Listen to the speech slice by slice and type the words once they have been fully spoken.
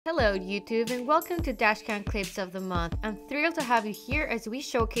Hello YouTube and welcome to Dashcam Clips of the Month. I'm thrilled to have you here as we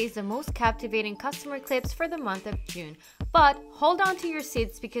showcase the most captivating customer clips for the month of June. But hold on to your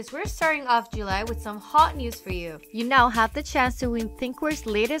seats because we're starting off July with some hot news for you. You now have the chance to win Thinkware's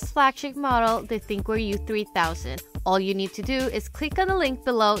latest flagship model, the Thinkware U3000. All you need to do is click on the link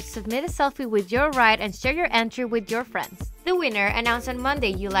below, submit a selfie with your ride and share your entry with your friends. The winner, announced on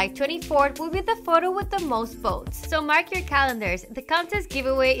Monday, July 24th, will be the photo with the most votes. So mark your calendars. The contest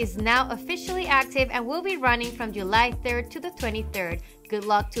giveaway is now officially active and will be running from July 3rd to the 23rd. Good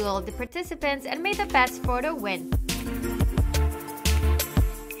luck to all the participants and may the best photo win.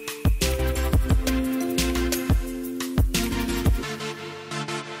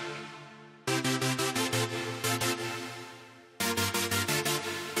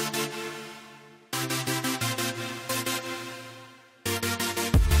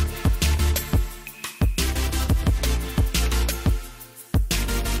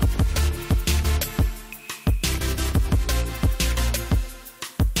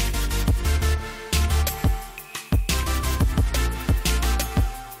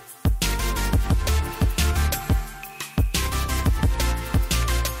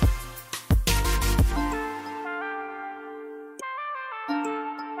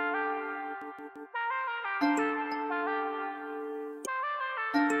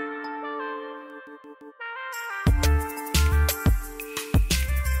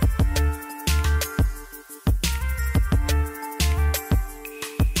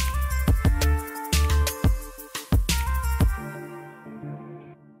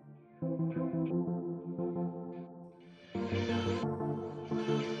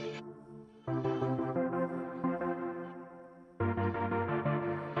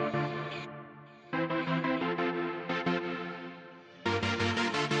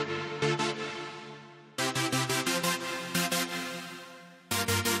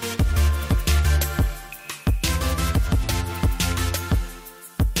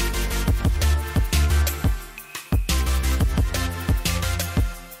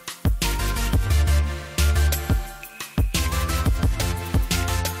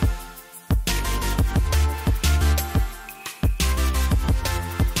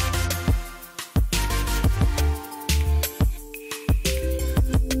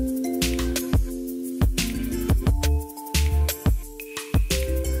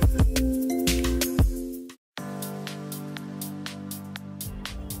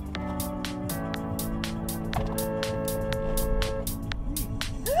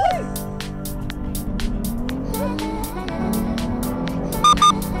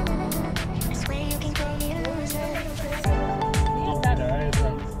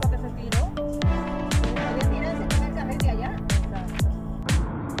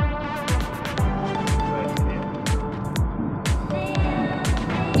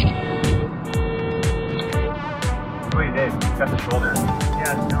 Got the shoulder.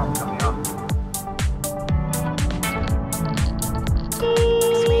 Yeah, now I'm coming up.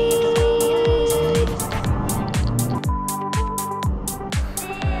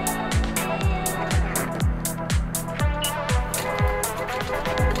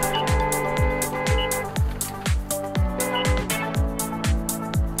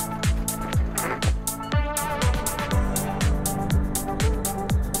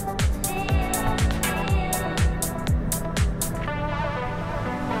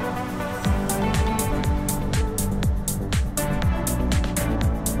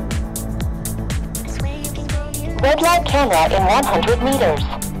 Red light camera in 100 meters.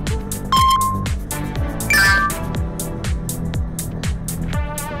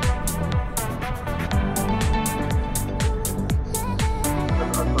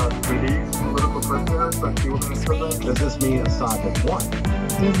 Does this mean Assad has won?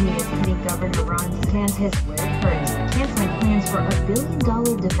 Disney is hitting Governor Ron DeSantis where it hurts, canceling plans for $1 billion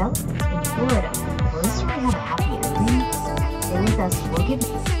development in Florida. Will this story have a happy ending? Stay with us, we'll give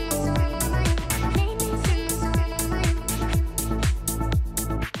you...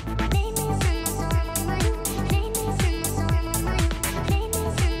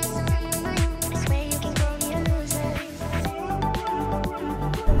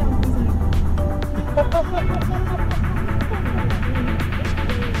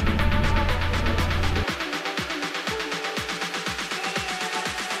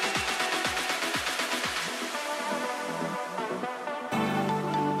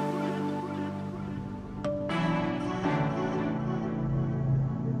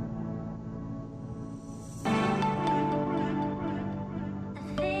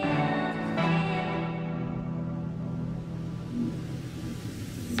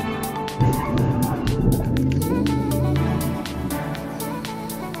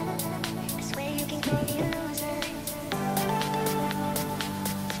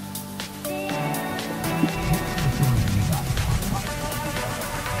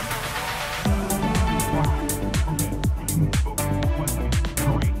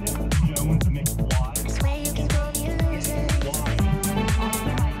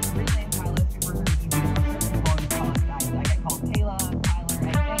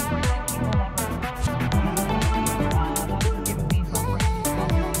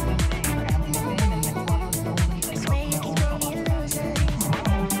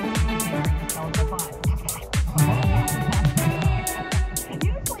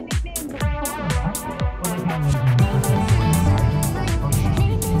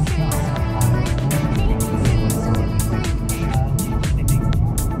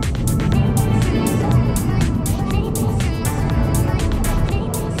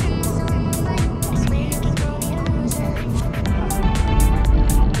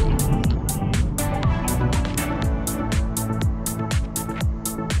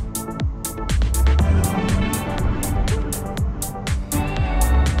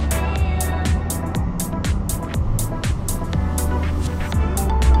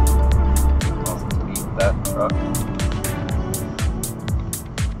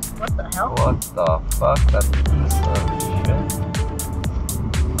 What the fuck? That's a piece of shit.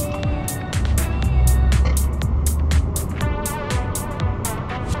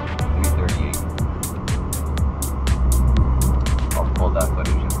 I'll pull that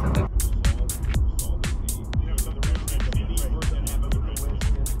footage and send it.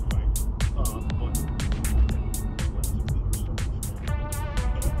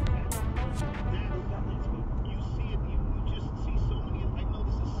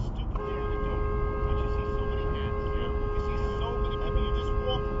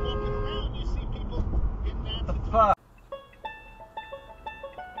 Fuck.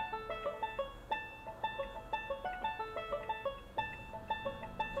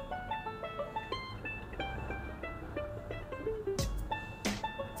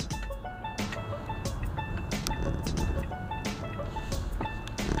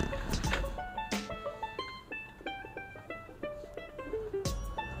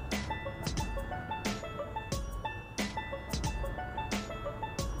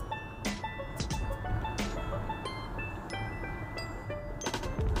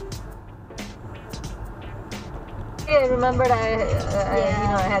 I remembered I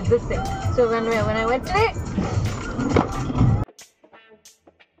had this thing. So when I went to it,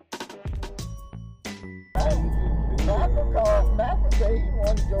 Matt say he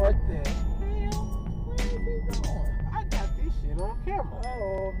wants Jordan. Where is he going? I got this shit on camera.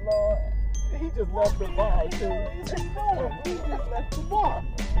 Oh Lord, he just left the bar too. What is he doing? He just left the bar.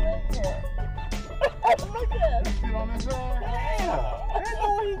 Look at it. Shit on his arm. Yeah. Ain't no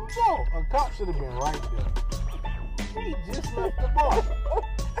way he can go. A cop should have been right there. He just left the bar.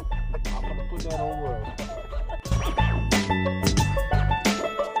 I'm gonna put that on road.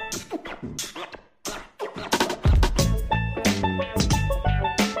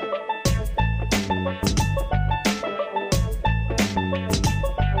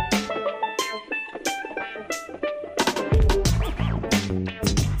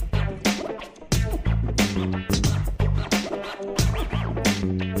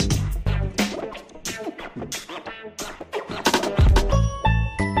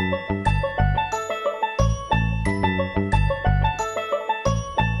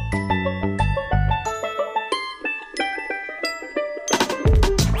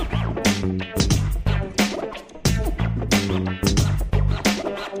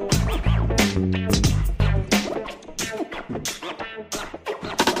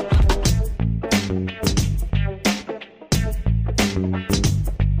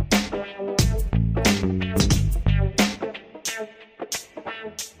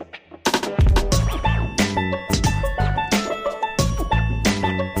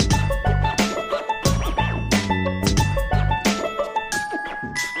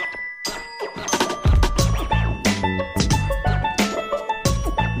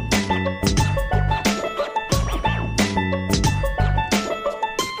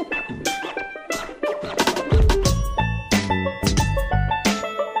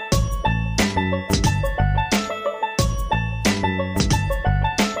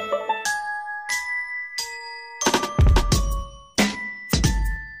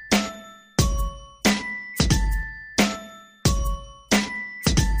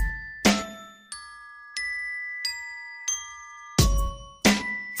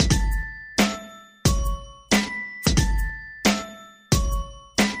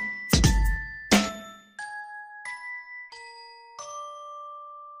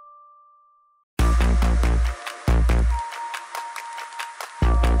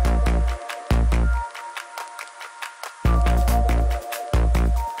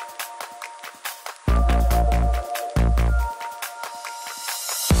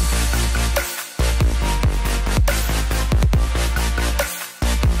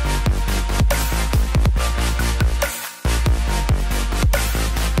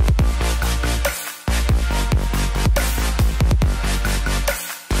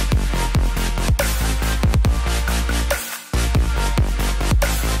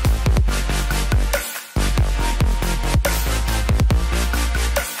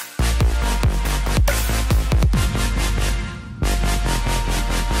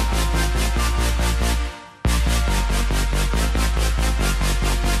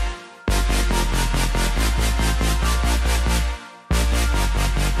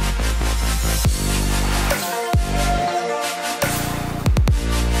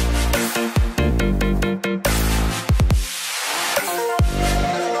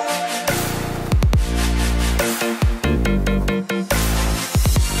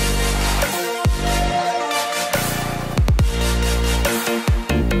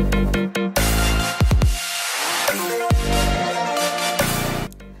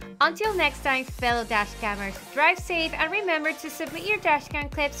 next time, fellow dashcammers, drive safe and remember to submit your dashcam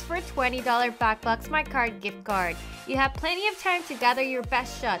clips for a $20 BlackboxMyCar gift card. You have plenty of time to gather your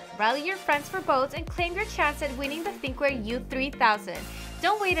best shot, rally your friends for boats, and claim your chance at winning the Thinkware U3000.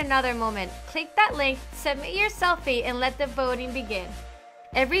 Don't wait another moment. Click that link, submit your selfie, and let the voting begin.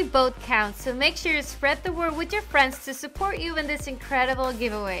 Every vote counts, so make sure you spread the word with your friends to support you in this incredible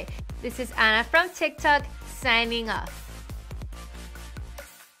giveaway. This is Anna from TikTok, signing off.